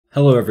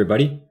Hello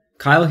everybody,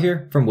 Kyle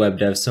here from Web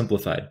Dev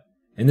Simplified.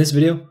 In this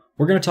video,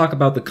 we're going to talk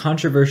about the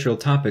controversial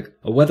topic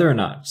of whether or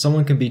not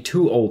someone can be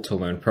too old to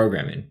learn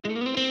programming.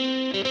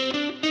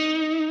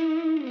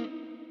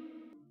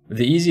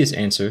 The easiest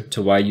answer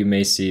to why you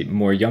may see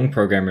more young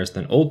programmers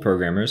than old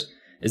programmers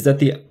is that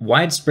the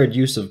widespread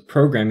use of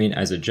programming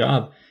as a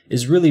job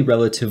is really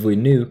relatively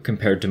new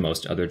compared to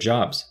most other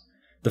jobs.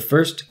 The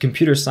first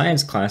computer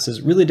science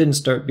classes really didn't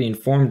start being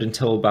formed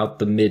until about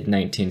the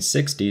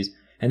mid-1960s,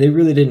 and they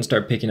really didn't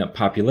start picking up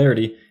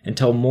popularity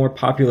until more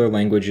popular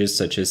languages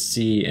such as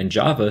C and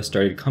Java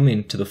started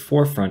coming to the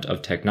forefront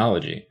of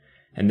technology.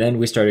 And then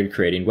we started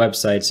creating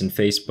websites and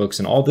Facebooks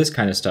and all this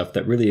kind of stuff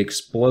that really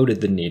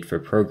exploded the need for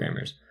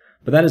programmers.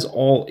 But that is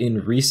all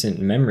in recent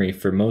memory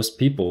for most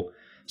people,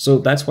 so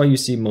that's why you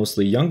see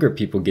mostly younger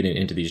people getting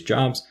into these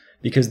jobs,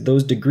 because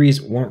those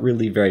degrees weren't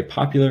really very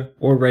popular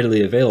or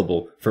readily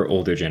available for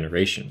older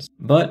generations.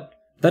 But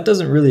that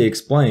doesn't really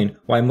explain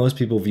why most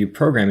people view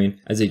programming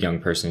as a young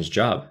person's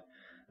job.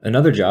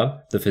 Another job,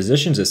 the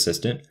physician's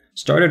assistant,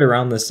 started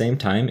around the same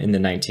time in the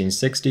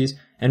 1960s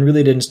and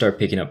really didn't start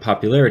picking up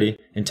popularity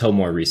until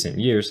more recent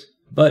years.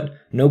 But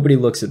nobody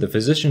looks at the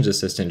physician's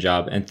assistant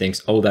job and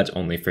thinks, oh, that's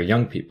only for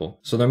young people.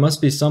 So there must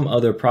be some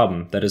other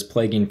problem that is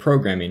plaguing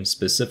programming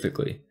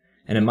specifically.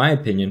 And in my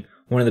opinion,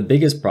 one of the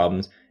biggest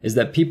problems is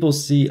that people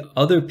see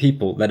other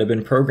people that have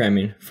been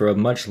programming for a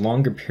much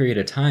longer period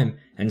of time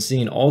and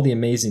seeing all the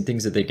amazing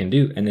things that they can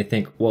do, and they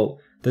think, well,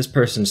 this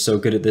person's so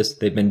good at this,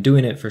 they've been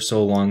doing it for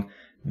so long,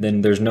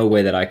 then there's no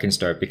way that I can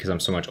start because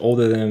I'm so much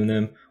older than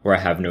them, or I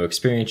have no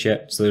experience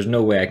yet, so there's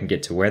no way I can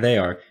get to where they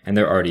are, and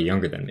they're already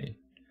younger than me.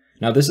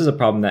 Now, this is a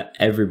problem that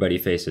everybody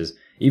faces.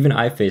 Even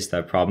I faced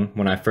that problem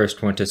when I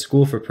first went to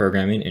school for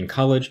programming in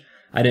college.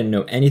 I didn't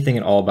know anything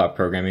at all about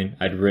programming.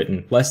 I'd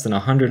written less than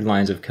 100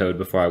 lines of code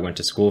before I went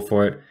to school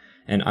for it,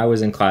 and I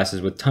was in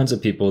classes with tons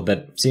of people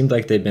that seemed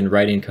like they'd been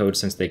writing code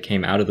since they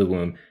came out of the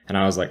womb, and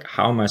I was like,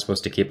 how am I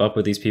supposed to keep up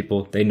with these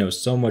people? They know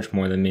so much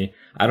more than me.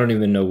 I don't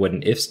even know what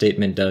an if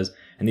statement does,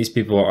 and these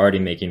people are already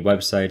making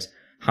websites.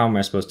 How am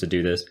I supposed to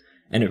do this?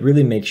 And it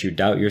really makes you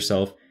doubt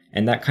yourself,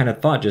 and that kind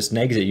of thought just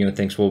nags at you and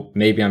thinks, well,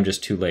 maybe I'm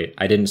just too late.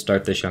 I didn't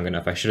start this young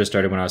enough. I should have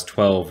started when I was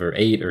 12 or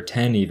 8 or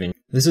 10 even.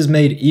 This is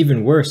made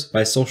even worse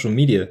by social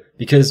media,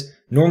 because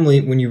normally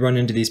when you run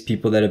into these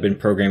people that have been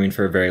programming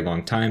for a very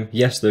long time,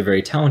 yes, they're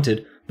very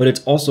talented, but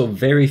it's also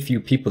very few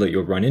people that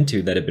you'll run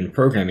into that have been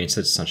programming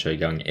since such a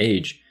young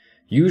age.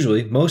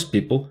 Usually, most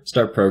people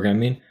start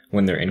programming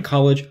when they're in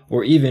college,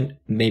 or even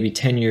maybe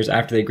 10 years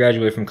after they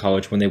graduate from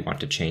college when they want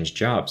to change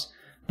jobs.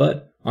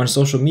 But on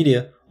social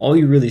media, all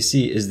you really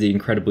see is the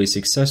incredibly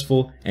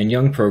successful and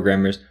young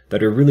programmers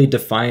that are really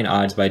defying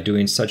odds by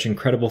doing such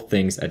incredible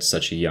things at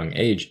such a young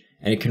age.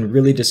 And it can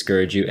really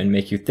discourage you and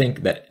make you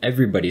think that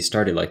everybody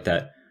started like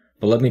that.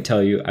 But let me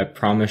tell you, I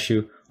promise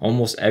you,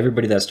 almost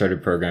everybody that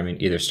started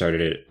programming either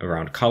started it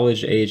around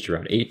college age,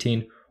 around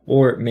 18,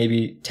 or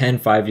maybe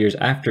 5 years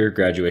after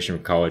graduation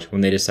from college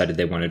when they decided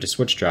they wanted to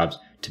switch jobs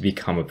to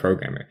become a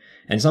programmer.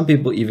 And some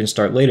people even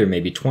start later,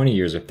 maybe 20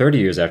 years or 30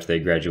 years after they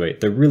graduate.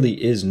 There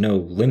really is no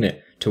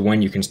limit to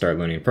when you can start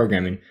learning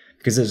programming,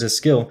 because it's a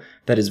skill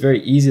that is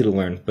very easy to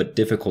learn but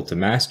difficult to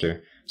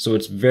master. So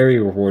it's very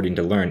rewarding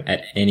to learn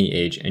at any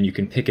age, and you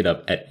can pick it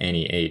up at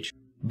any age.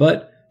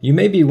 But you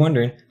may be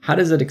wondering, how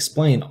does that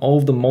explain all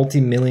of the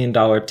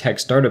multi-million-dollar tech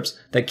startups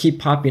that keep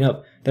popping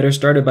up that are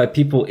started by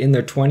people in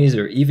their 20s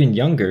or even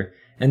younger,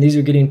 and these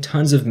are getting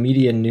tons of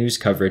media news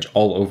coverage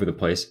all over the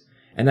place?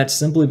 And that's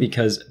simply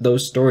because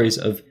those stories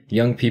of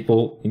young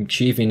people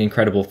achieving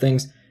incredible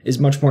things is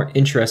much more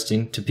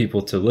interesting to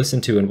people to listen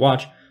to and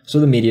watch, so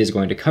the media is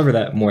going to cover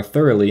that more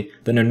thoroughly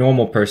than a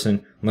normal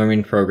person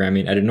learning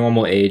programming at a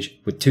normal age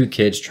with 2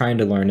 kids trying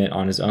to learn it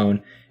on his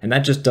own, and that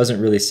just doesn't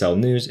really sell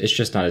news. It's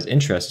just not as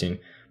interesting.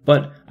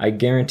 But I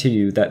guarantee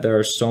you that there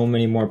are so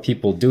many more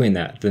people doing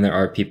that than there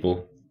are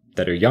people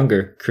that are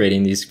younger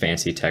creating these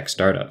fancy tech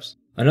startups.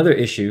 Another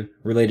issue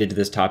related to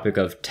this topic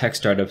of tech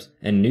startups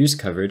and news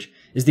coverage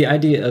is the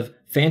idea of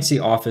fancy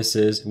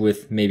offices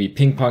with maybe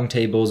ping pong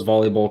tables,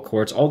 volleyball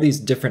courts, all these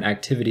different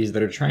activities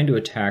that are trying to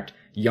attract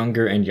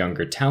younger and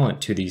younger talent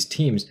to these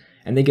teams.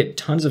 And they get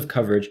tons of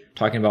coverage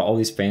talking about all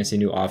these fancy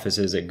new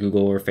offices at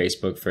Google or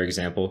Facebook, for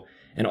example.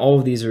 And all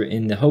of these are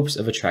in the hopes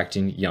of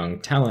attracting young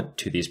talent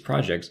to these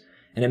projects.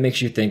 And it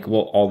makes you think,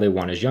 well, all they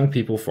want is young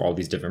people for all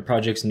these different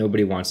projects.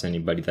 Nobody wants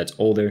anybody that's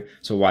older,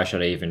 so why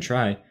should I even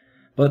try?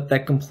 But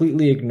that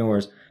completely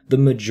ignores the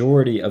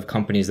majority of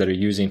companies that are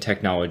using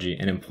technology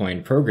and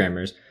employing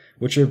programmers,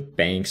 which are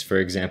banks, for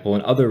example,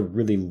 and other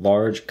really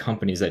large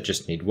companies that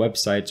just need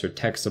websites or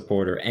tech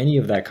support or any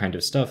of that kind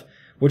of stuff,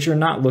 which are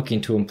not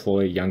looking to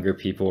employ younger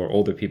people or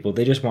older people.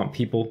 They just want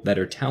people that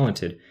are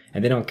talented,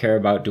 and they don't care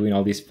about doing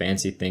all these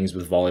fancy things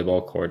with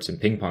volleyball courts and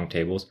ping pong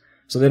tables,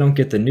 so they don't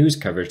get the news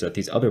coverage that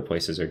these other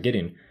places are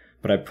getting.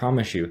 But I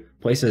promise you,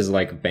 places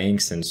like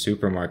banks and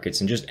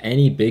supermarkets and just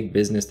any big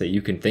business that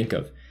you can think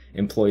of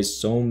employs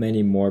so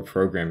many more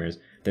programmers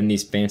than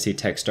these fancy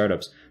tech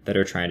startups that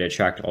are trying to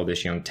attract all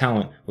this young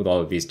talent with all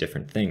of these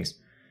different things.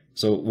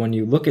 So when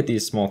you look at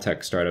these small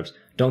tech startups,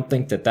 don't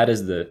think that that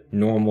is the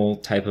normal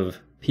type of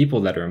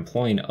people that are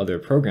employing other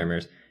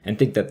programmers, and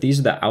think that these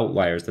are the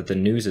outliers that the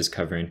news is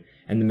covering,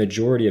 and the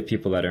majority of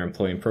people that are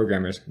employing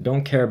programmers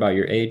don't care about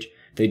your age,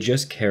 they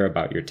just care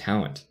about your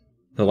talent.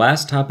 The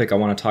last topic I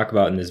want to talk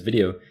about in this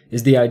video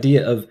is the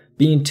idea of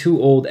being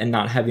too old and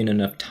not having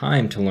enough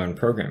time to learn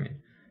programming.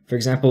 For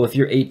example, if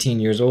you're 18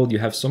 years old, you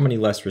have so many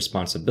less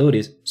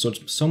responsibilities, so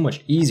it's so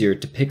much easier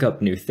to pick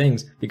up new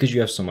things because you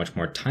have so much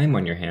more time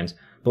on your hands.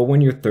 But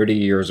when you're 30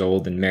 years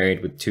old and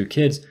married with 2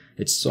 kids,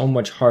 it's so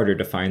much harder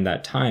to find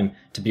that time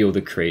to be able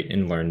to create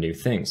and learn new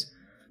things.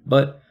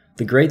 But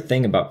the great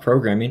thing about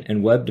programming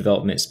and web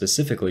development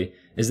specifically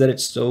is that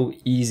it's so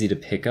easy to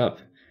pick up.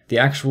 The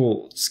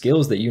actual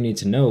skills that you need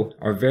to know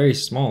are very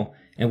small,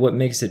 and what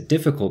makes it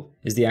difficult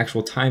is the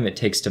actual time it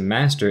takes to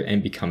master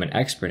and become an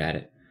expert at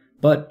it.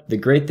 But the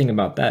great thing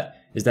about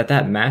that is that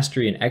that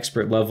mastery and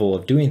expert level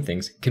of doing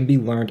things can be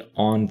learned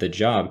on the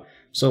job.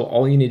 So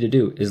all you need to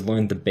do is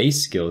learn the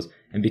base skills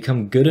and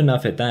become good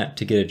enough at that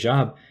to get a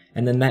job,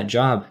 and then that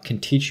job can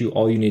teach you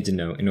all you need to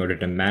know in order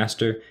to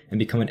master and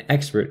become an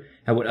expert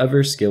at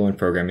whatever skill in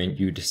programming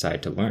you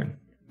decide to learn.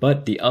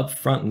 But the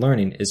upfront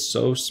learning is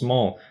so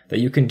small that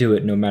you can do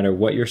it no matter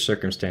what your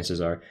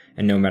circumstances are,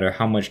 and no matter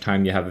how much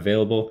time you have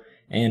available,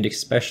 and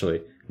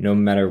especially no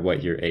matter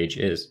what your age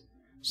is.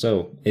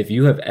 So, if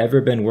you have ever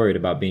been worried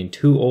about being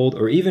too old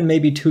or even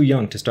maybe too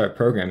young to start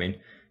programming,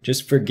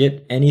 just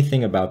forget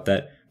anything about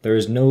that. There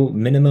is no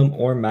minimum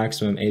or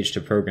maximum age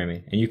to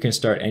programming, and you can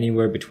start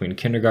anywhere between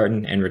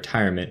kindergarten and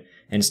retirement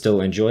and still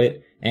enjoy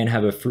it and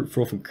have a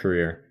fruitful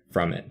career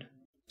from it.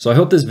 So I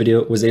hope this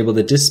video was able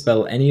to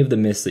dispel any of the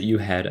myths that you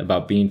had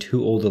about being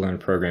too old to learn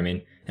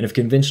programming and have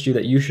convinced you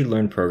that you should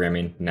learn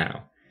programming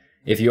now.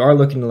 If you are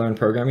looking to learn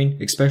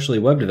programming, especially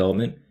web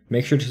development,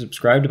 make sure to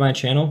subscribe to my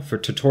channel for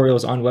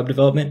tutorials on web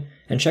development,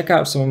 and check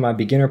out some of my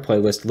beginner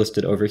playlists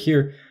listed over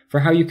here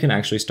for how you can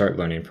actually start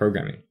learning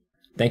programming.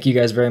 Thank you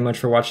guys very much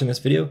for watching this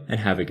video,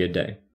 and have a good day.